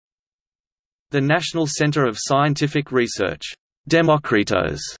The National Centre of Scientific Research,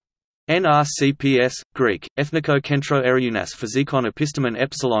 Demokritos, NRCPS, Greek, Ethniko Kentro Eriunas Physikon Epistemon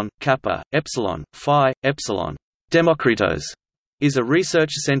Epsilon, Kappa, Epsilon, Phi, Epsilon, Demokritos, is a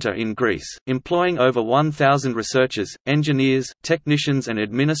research centre in Greece, employing over 1,000 researchers, engineers, technicians and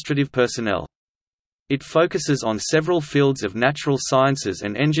administrative personnel. It focuses on several fields of natural sciences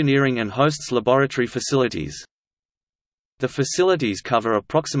and engineering and hosts laboratory facilities. The facilities cover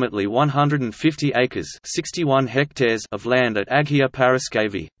approximately 150 acres 61 hectares of land at Agia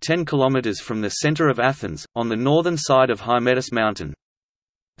Paraskavi, 10 km from the centre of Athens, on the northern side of Hymettus mountain.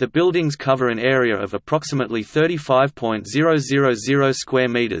 The buildings cover an area of approximately 35.000 square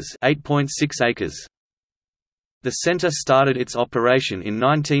metres 8.6 acres. The centre started its operation in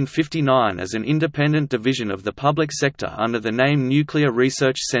 1959 as an independent division of the public sector under the name Nuclear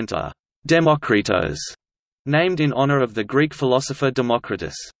Research Centre, Demokritos, named in honor of the Greek philosopher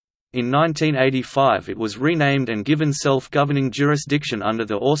Demokritos. In 1985 it was renamed and given self-governing jurisdiction under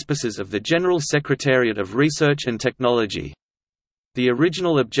the auspices of the General Secretariat of Research and Technology. The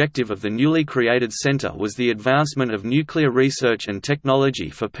original objective of the newly created centre was the advancement of nuclear research and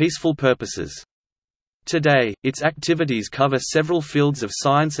technology for peaceful purposes. Today, its activities cover several fields of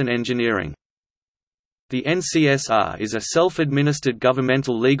science and engineering. The NCSR is a self-administered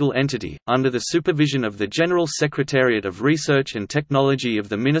governmental legal entity, under the supervision of the General Secretariat of Research and Technology of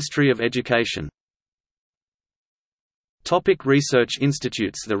the Ministry of Education. Research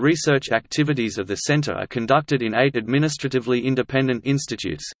institutes. The research activities of the Centre are conducted in 8 administratively independent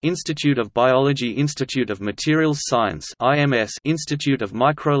institutes: Institute of Biology, Institute of Materials Science (IMS), Institute of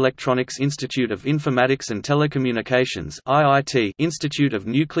Microelectronics, Institute of Informatics and Telecommunications (IIT), Institute of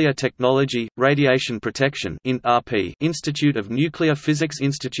Nuclear Technology, Radiation Protection (INRP), Institute of Nuclear Physics,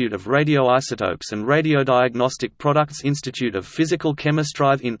 Institute of Radioisotopes and Radiodiagnostic Products, Institute of Physical Chemistry.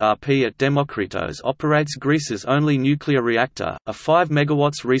 INRP at Demokritos operates Greece's only nuclear reactor, a 5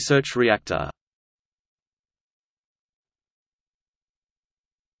 MW research reactor.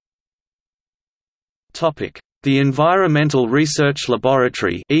 The Environmental Research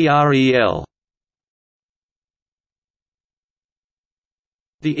Laboratory (EREL).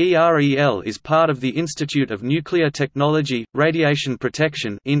 The EREL is part of the Institute of Nuclear Technology, Radiation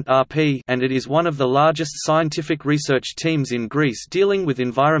Protection (INRP), and it is one of the largest scientific research teams in Greece dealing with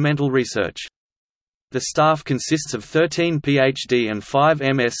environmental research. The staff consists of 13 PhD and 5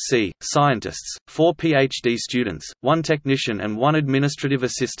 MSc scientists, 4 PhD students, 1 technician and 1 administrative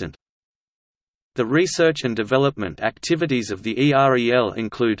assistant. The research and development activities of the EREL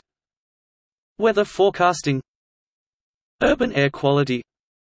include weather forecasting, urban air quality,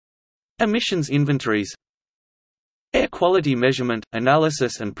 emissions inventories, air quality measurement,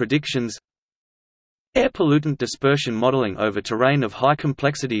 analysis and predictions, air pollutant dispersion modeling over terrain of high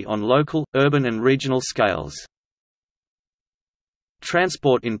complexity on local, urban and regional scales.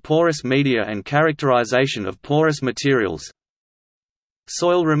 Transport in porous media and characterization of porous materials.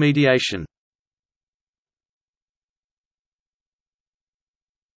 Soil remediation.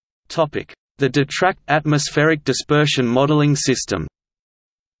 The DETRACT atmospheric dispersion modeling system.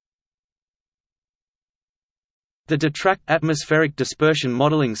 The DETRACT atmospheric dispersion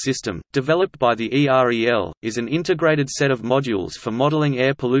modeling system, developed by the EREL, is an integrated set of modules for modeling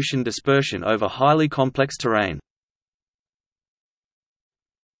air pollution dispersion over highly complex terrain.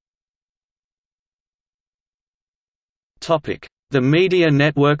 The Media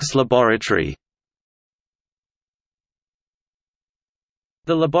Networks Laboratory.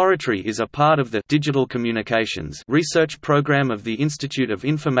 The laboratory is a part of the Digital Communications research program of the Institute of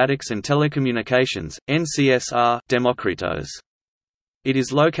Informatics and Telecommunications, NCSR, Demokritos. It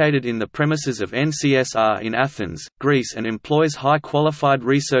is located in the premises of NCSR in Athens, Greece and employs high-qualified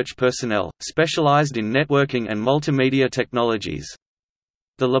research personnel, specialized in networking and multimedia technologies.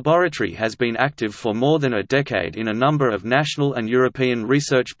 The laboratory has been active for more than a decade in a number of national and European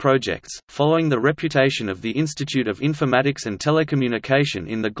research projects, following the reputation of the Institute of Informatics and Telecommunication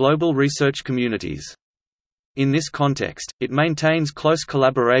in the global research communities. In this context, it maintains close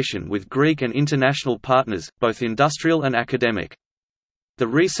collaboration with Greek and international partners, both industrial and academic. The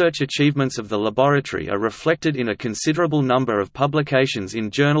research achievements of the laboratory are reflected in a considerable number of publications in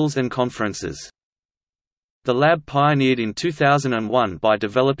journals and conferences. The lab pioneered in 2001 by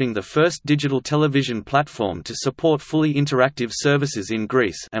developing the first digital television platform to support fully interactive services in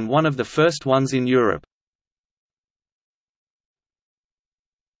Greece and one of the first ones in Europe.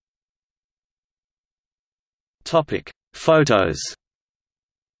 Photos.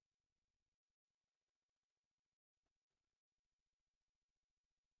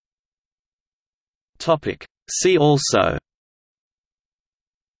 See also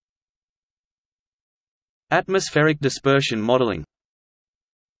Atmospheric dispersion modeling.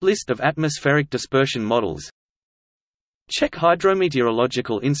 List of atmospheric dispersion models. Czech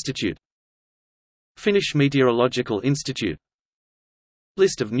Hydrometeorological Institute. Finnish Meteorological Institute.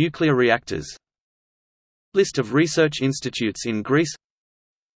 List of nuclear reactors. List of research institutes in Greece.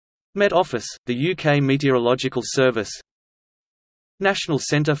 Met Office, the UK Meteorological Service. National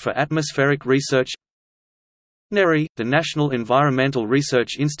Centre for Atmospheric Research. NERI, the National Environmental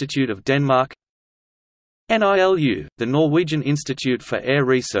Research Institute of Denmark. NILU, the Norwegian Institute for Air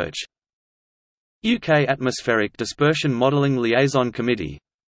Research. UK Atmospheric Dispersion Modelling Liaison Committee.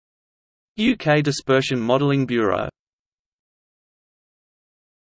 UK Dispersion Modelling Bureau.